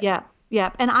it. So yeah.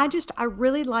 And I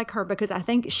really like her because I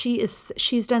think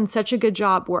she's done such a good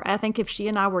job where I think if she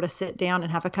and I were to sit down and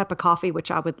have a cup of coffee,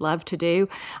 which I would love to do,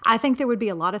 I think there would be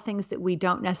a lot of things that we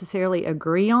don't necessarily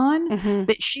agree on,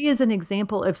 but she is an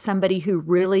example of somebody who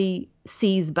really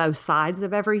sees both sides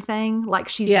of everything. Like,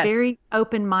 she's very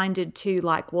open-minded to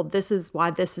like, well, this is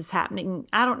why this is happening.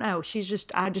 I don't know.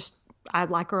 I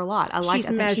like her a lot. She's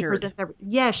measured.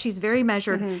 She's very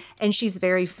measured and she's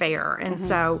very fair. And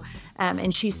so,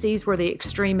 and she sees where the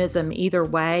extremism either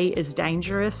way is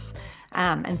dangerous.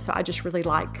 And so I just really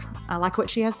like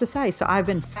what she has to say. So I've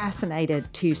been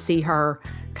fascinated to see her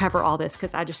cover all this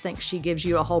because I just think she gives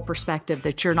you a whole perspective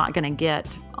that you're not going to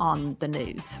get on the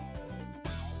news.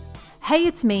 Hey,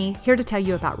 it's me, here to tell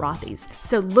you about Rothy's.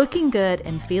 So looking good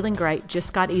and feeling great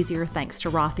just got easier thanks to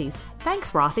Rothy's.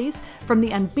 Thanks, Rothy's. From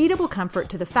the unbeatable comfort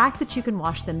to the fact that you can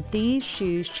wash them, these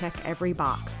shoes check every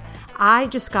box. I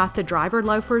just got the driver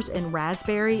loafers in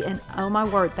raspberry, and oh my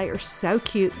word, they are so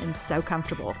cute and so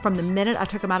comfortable. From the minute I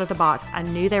took them out of the box, I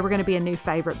knew they were going to be a new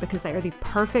favorite because they are the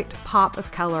perfect pop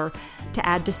of color to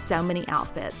add to so many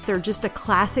outfits. They're just a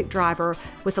classic driver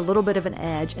with a little bit of an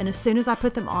edge, and as soon as I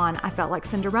put them on, I felt like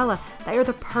Cinderella. They are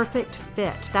the perfect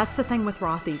fit. That's the thing with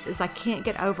Rothy's, is I can't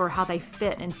get over how they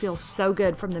fit and feel so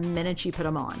good from the minute minute you put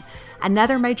them on.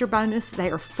 Another major bonus,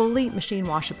 they are fully machine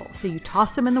washable. So you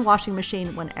toss them in the washing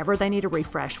machine whenever they need a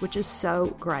refresh, which is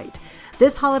so great.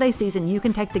 This holiday season, you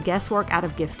can take the guesswork out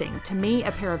of gifting. To me,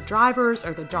 a pair of drivers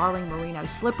or the darling merino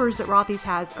slippers that Rothy's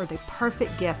has are the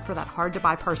perfect gift for that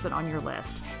hard-to-buy person on your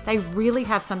list. They really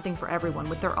have something for everyone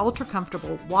with their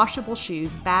ultra-comfortable, washable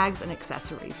shoes, bags, and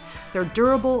accessories. They're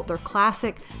durable, they're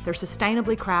classic, they're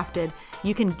sustainably crafted.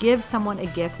 You can give someone a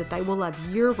gift that they will love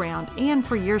year-round and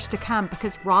for years to come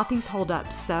because Rothy's hold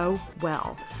up so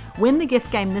well. Win the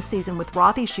gift game this season with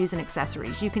Rothy's shoes and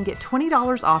accessories. You can get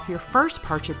 $20 off your first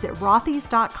purchase at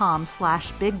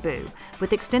rothys.com/bigboo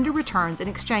with extended returns and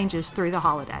exchanges through the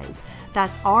holidays.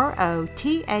 That's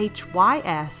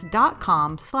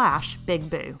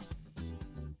ROTHYS.com/bigboo.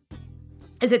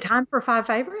 Is it time for 5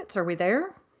 favorites? Are we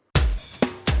there?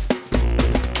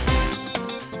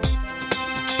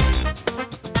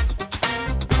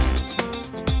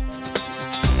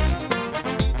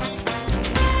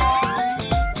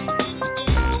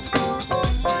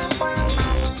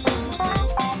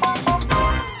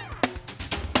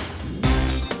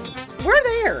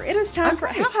 Time for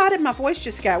how high did my voice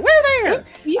just go? We're there.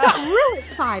 You got real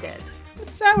excited. I'm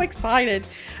so excited.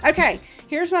 Okay,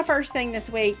 here's my first thing this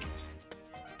week.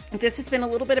 This has been a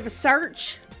little bit of a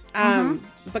search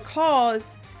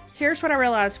because here's what I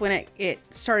realized when it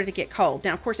started to get cold.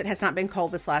 Now, of course, it has not been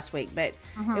cold this last week, but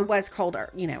it was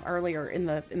colder, earlier in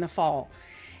the fall.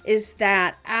 Is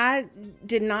that I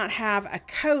did not have a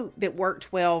coat that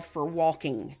worked well for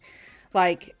walking.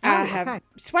 Like I have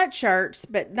sweatshirts,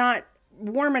 but not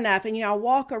warm enough, and I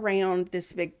walk around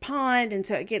this big pond, and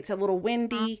so it gets a little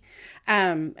windy,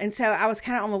 and so I was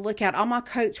kind of on the lookout. All my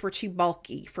coats were too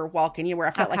bulky for walking, where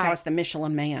I felt like I was the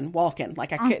Michelin Man walking,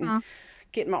 like I couldn't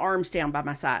get my arms down by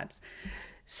my sides.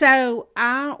 So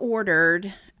I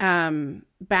ordered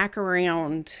back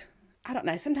around, I don't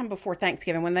know, sometime before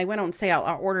Thanksgiving when they went on sale,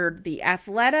 I ordered the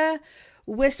Athleta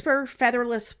Whisper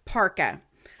Featherless Parka.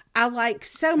 I like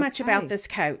so much about this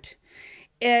coat.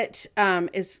 It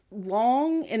is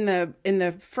long in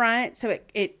the front, so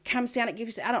it comes down. It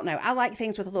gives you, I don't know. I like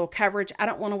things with a little coverage. I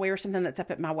don't want to wear something that's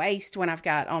up at my waist when I've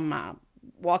got on my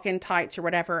walk-in tights or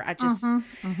whatever. I just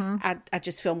I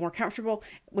just feel more comfortable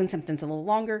when something's a little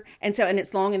longer, and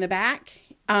it's long in the back.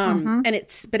 And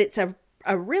it's a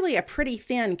really pretty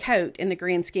thin coat in the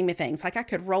grand scheme of things. Like I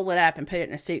could roll it up and put it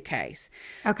in a suitcase.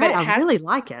 Okay, I really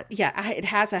like it. Yeah, it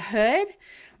has a hood.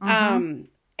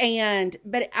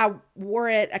 But I wore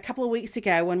it a couple of weeks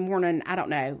ago one morning. I don't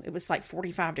know. It was like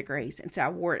 45 degrees. And so I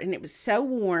wore it and it was so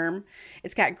warm.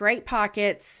 It's got great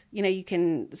pockets. You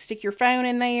can stick your phone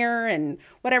in there and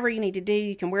whatever you need to do.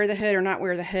 You can wear the hood or not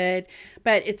wear the hood,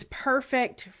 but it's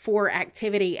perfect for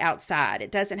activity outside.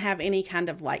 It doesn't have any kind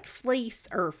of like fleece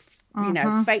or,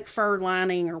 fake fur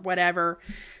lining or whatever.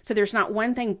 So there's not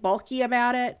one thing bulky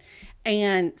about it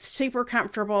and super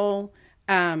comfortable.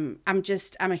 I'm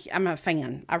a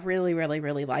fan. I really, really,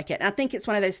 really like it. And I think it's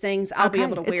one of those things I'll be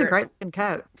able to wear. It's a great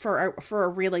coat for a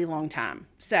really long time.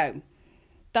 So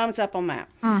thumbs up on that.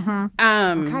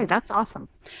 Okay, that's awesome.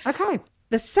 Okay.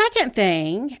 The second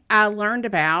thing I learned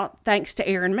about, thanks to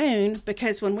Erin Moon,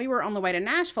 because when we were on the way to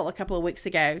Nashville a couple of weeks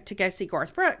ago to go see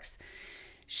Garth Brooks,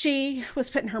 she was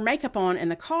putting her makeup on in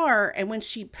the car. And when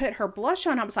she put her blush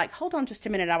on, I was like, hold on just a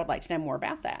minute. I would like to know more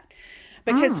about that.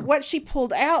 Because what she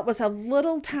pulled out was a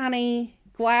little tiny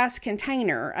glass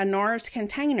container, a NARS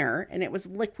container, and it was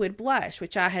liquid blush,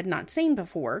 which I had not seen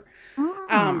before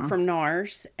from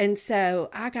NARS. And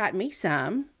so I got me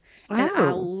some, and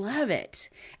I love it.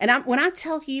 And when I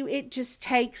tell you, it just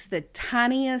takes the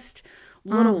tiniest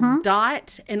little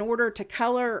dot in order to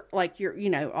color, like your,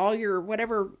 all your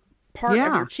whatever part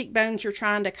of your cheekbones you're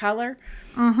trying to color.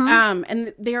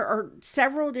 And there are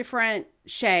several different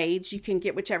shades. You can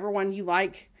get whichever one you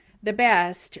like the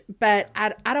best, but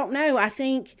I don't know. I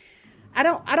think I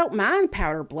don't mind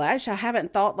powder blush. I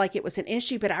haven't thought like it was an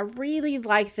issue, but I really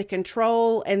like the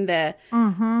control and the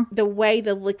way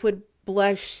the liquid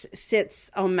blush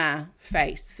sits on my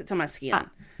face, sits on my skin.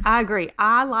 I agree.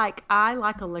 I like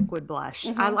a liquid blush.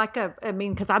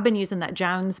 Because I've been using that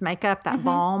Jones makeup, that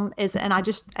balm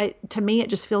to me, it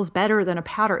just feels better than a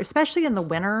powder, especially in the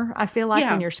winter. I feel like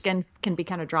when your skin can be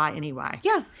kind of dry anyway.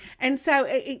 Yeah. And so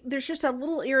there's just a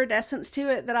little iridescence to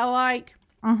it that I like.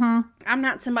 I'm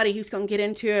not somebody who's going to get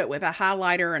into it with a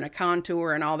highlighter and a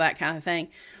contour and all that kind of thing.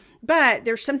 But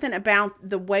there's something about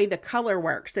the way the color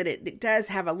works that it does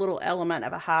have a little element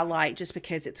of a highlight just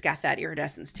because it's got that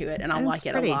iridescence to it. And I like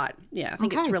it a lot. Yeah, I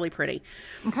think it's really pretty.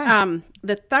 Okay.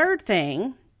 The third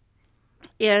thing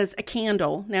is a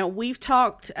candle. Now, we've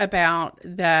talked about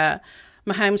the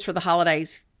Mahomes for the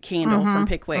Holidays candle from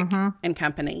Pickwick and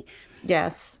Company.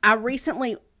 Yes. I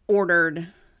recently ordered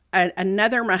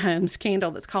another Mahomes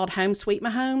candle that's called Home Sweet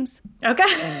Mahomes.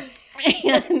 Okay.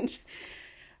 And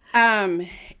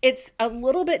it's a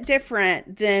little bit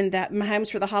different than the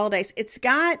Mahomes for the holidays. It's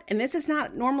got, and this is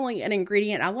not normally an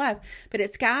ingredient I love, but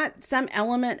it's got some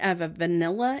element of a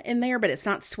vanilla in there, but it's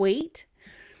not sweet.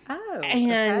 Oh,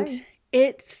 and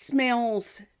it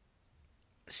smells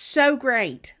so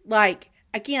great. Like,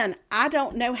 again, I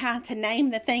don't know how to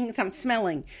name the things I'm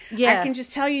smelling. Yes. I can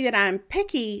just tell you that I'm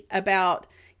picky about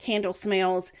candle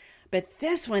smells, but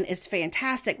this one is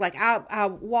fantastic. Like, I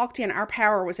walked in, our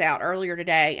power was out earlier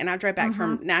today, and I drove back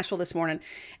from Nashville this morning.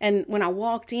 And when I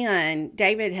walked in,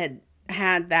 David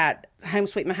had that Home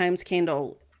Sweet Mahomes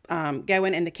candle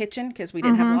going in the kitchen because we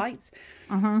didn't have lights.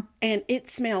 And it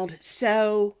smelled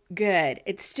so good.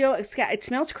 It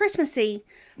smells Christmassy.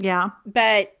 Yeah.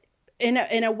 But in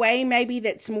a way maybe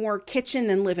that's more kitchen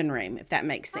than living room, if that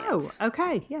makes sense. Oh,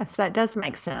 okay. Yes, that does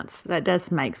make sense. Okay.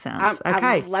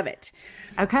 I love it.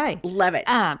 Okay. Love it.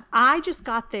 I just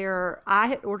got I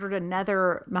had ordered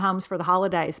another Mahomes for the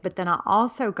holidays, but then I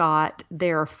also got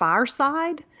their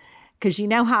Fireside, because you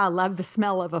know how I love the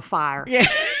smell of a fire. Yeah.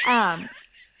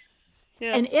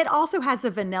 Yes. And it also has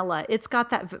a vanilla. It's got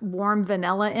that warm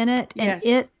vanilla in it, and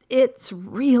yes. It's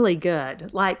really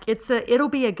good. Like it'll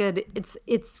be a good.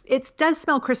 It does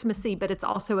smell Christmassy, but it's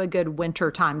also a good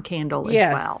wintertime candle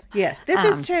as well. Yes, this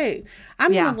is too.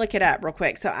 I'm going to look it up real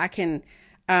quick so I can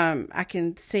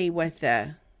see what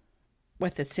the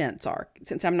scents are,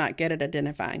 since I'm not good at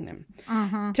identifying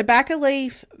them. Tobacco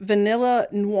leaf, vanilla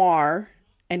noir,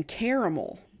 and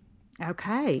caramel.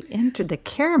 Okay, the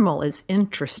caramel is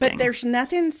interesting. But there's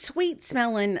nothing sweet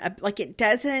smelling. Like, it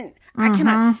doesn't. I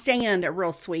cannot stand a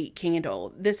real sweet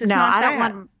candle. This is not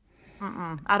that.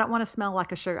 I don't want to smell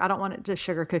like a sugar. I don't want it to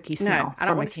sugar cookie smell. No, I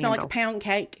don't want it to smell like a pound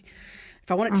cake. If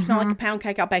I want it to smell like a pound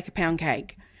cake, I'll bake a pound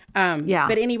cake.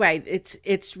 But anyway,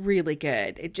 it's really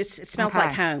good. It smells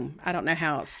like home. I don't know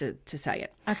how else to say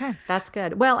it. Okay, that's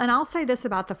good. Well, and I'll say this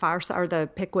about the Fireside or the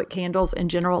Pickwick candles in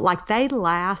general. Like, they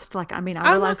last, I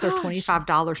realize they're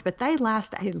 $25, but they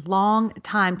last a long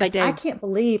time. They do. I can't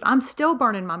believe I'm still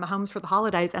burning my Mahomes for the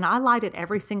holidays, and I light it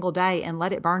every single day and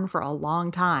let it burn for a long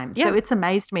time. Yeah. So it's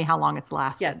amazed me how long it's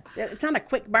lasted. Yeah, it's not a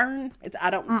quick burn. I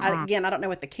don't know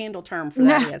what the candle term for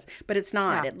that is, but it's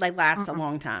not. They last a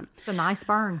long time. It's a nice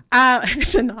burn.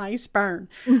 It's a nice burn.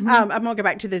 I'm gonna go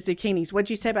back to the zucchinis.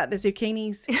 What'd you say about the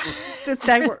zucchinis? That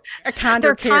they were a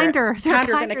kinder kinder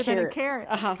than a carrot.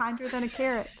 Kinder than a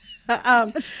carrot.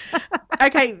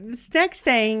 Okay, this next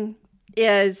thing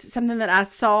is something that I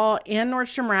saw in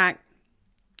Nordstrom Rack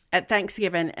at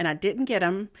Thanksgiving, and I didn't get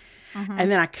them.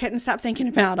 And then I couldn't stop thinking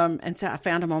about them, and so I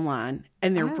found them online,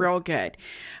 and they're real good.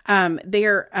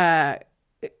 They're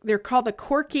called the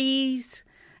Corkies.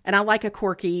 And I like a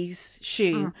Corky's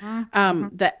shoe.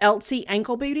 The Elsie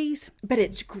ankle booties, but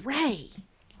it's gray.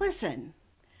 Listen,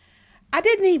 I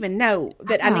didn't even know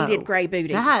that I needed gray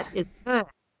booties. That is good.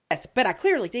 Yes, but I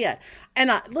clearly did.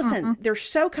 And listen, they're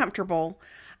so comfortable.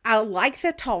 I like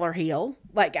the taller heel.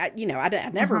 Like, I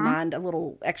never mind a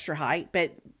little extra height,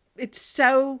 but it's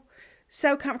so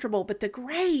comfortable. But the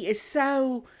gray is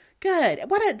so good.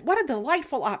 What a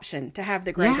delightful option to have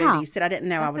the gray booties that I didn't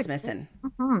know I was missing.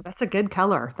 That's a good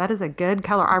color. That is a good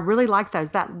color. I really like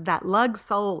those. That lug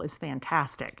sole is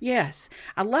fantastic. Yes.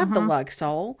 I love the lug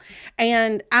sole.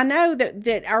 And I know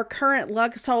that our current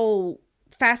lug sole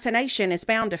fascination is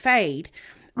bound to fade,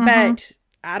 but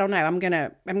I don't know. I'm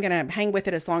gonna hang with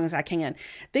it as long as I can.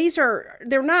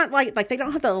 They're not like they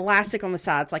don't have the elastic on the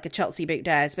sides like a Chelsea boot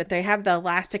does, but they have the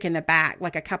elastic in the back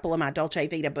like a couple of my Dolce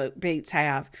Vita boots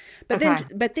have. But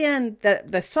then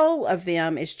the sole of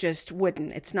them is just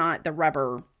wooden. It's not the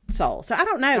rubber sole. So I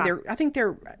don't know. I think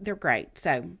they're great.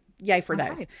 So yay for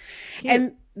those. Cute.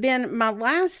 And then my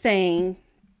last thing,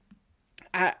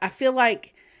 I feel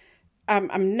like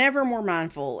I'm never more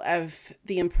mindful of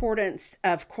the importance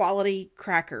of quality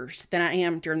crackers than I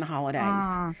am during the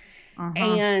holidays.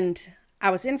 And I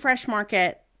was in Fresh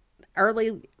Market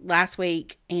early last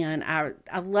week, and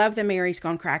I love the Mary's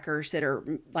Gone crackers that are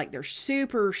like, they're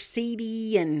super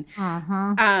seedy. And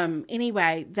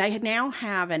anyway, they now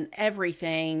have an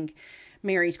everything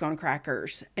Mary's Gone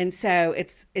crackers. And so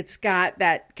it's got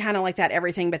that kind of like that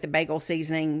everything but the bagel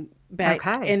seasoning, but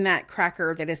in that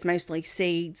cracker that is mostly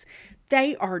seeds.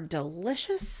 They are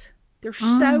delicious. They're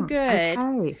so good.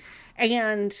 Okay.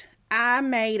 And I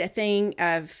made a thing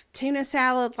of tuna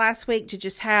salad last week to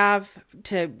just have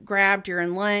to grab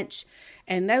during lunch.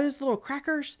 And those little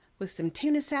crackers with some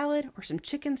tuna salad or some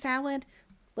chicken salad.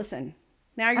 Listen,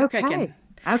 now you're cooking.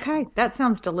 Okay, that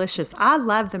sounds delicious. I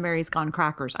love the Mary's Gone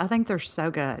crackers. I think they're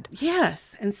so good.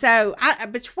 Yes. And so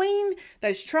between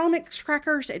those trail mix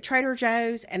crackers at Trader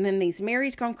Joe's and then these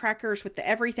Mary's Gone crackers with the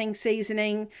everything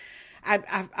seasoning,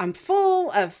 I'm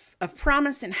full of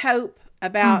promise and hope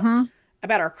about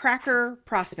our cracker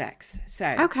prospects.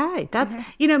 So okay, that's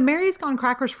Mary's Gone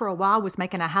Crackers for a while was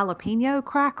making a jalapeno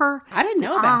cracker. I didn't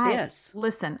know about this.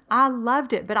 Listen, I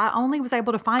loved it, but I only was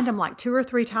able to find them like 2 or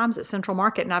 3 times at Central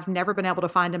Market, and I've never been able to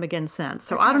find them again since.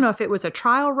 So I don't know if it was a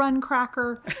trial run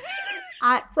cracker.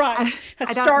 A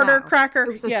starter cracker.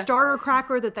 It was a starter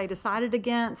cracker that they decided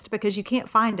against because you can't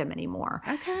find them anymore.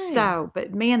 Okay. So,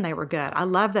 but man, they were good. I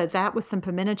love that. That was some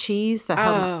pimento cheese.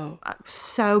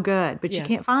 So good, but you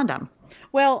can't find them.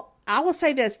 Well, I will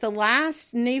say this. The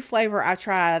last new flavor I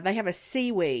tried, they have a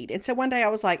seaweed. And so one day I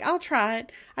was like, I'll try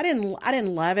it. I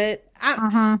didn't love it.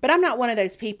 But I'm not one of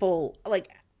those people, like,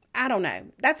 I don't know.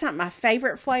 That's not my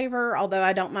favorite flavor, although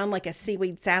I don't mind like a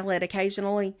seaweed salad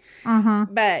occasionally.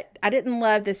 But I didn't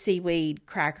love the seaweed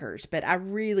crackers, but I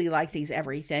really like these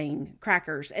everything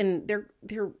crackers. And they're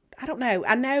I don't know.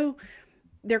 I know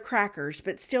they're crackers,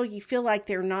 but still you feel like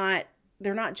they're not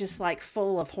just like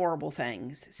full of horrible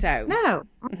things. So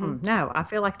no, I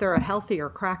feel like they're a healthier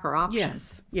cracker option.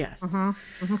 Yes.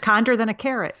 Kinder than a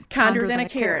carrot. Kinder than a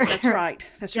carrot. That's right.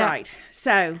 That's right.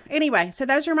 So anyway,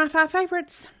 those are my 5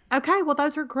 favorites. Okay, well,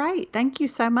 those are great. Thank you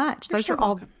so much. Those are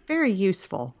all very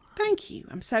useful. Thank you.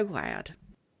 I'm so glad.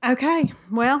 Okay,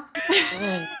 well.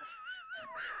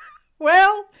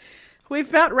 Well, we've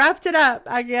about wrapped it up,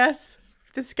 I guess,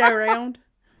 this go round.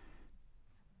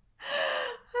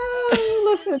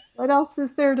 Listen, what else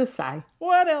is there to say?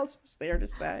 What else was there to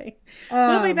say?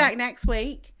 We'll be back next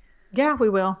week. Yeah, we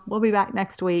will. We'll be back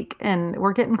next week, and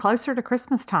we're getting closer to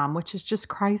Christmas time, which is just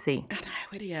crazy. I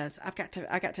know it is. I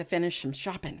got to finish some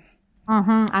shopping.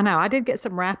 I know. I did get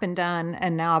some wrapping done,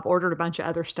 and now I've ordered a bunch of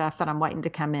other stuff that I'm waiting to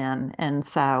come in, and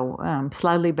so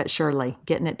slowly but surely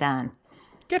getting it done.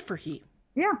 Good for you.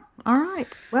 Yeah. All right.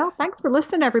 Well, thanks for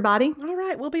listening, everybody. All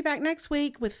right. We'll be back next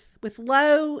week with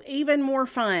low, even more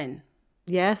fun.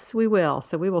 Yes, we will.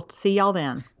 So we will see y'all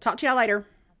then. Talk to y'all later.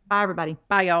 Bye, everybody.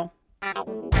 Bye, y'all.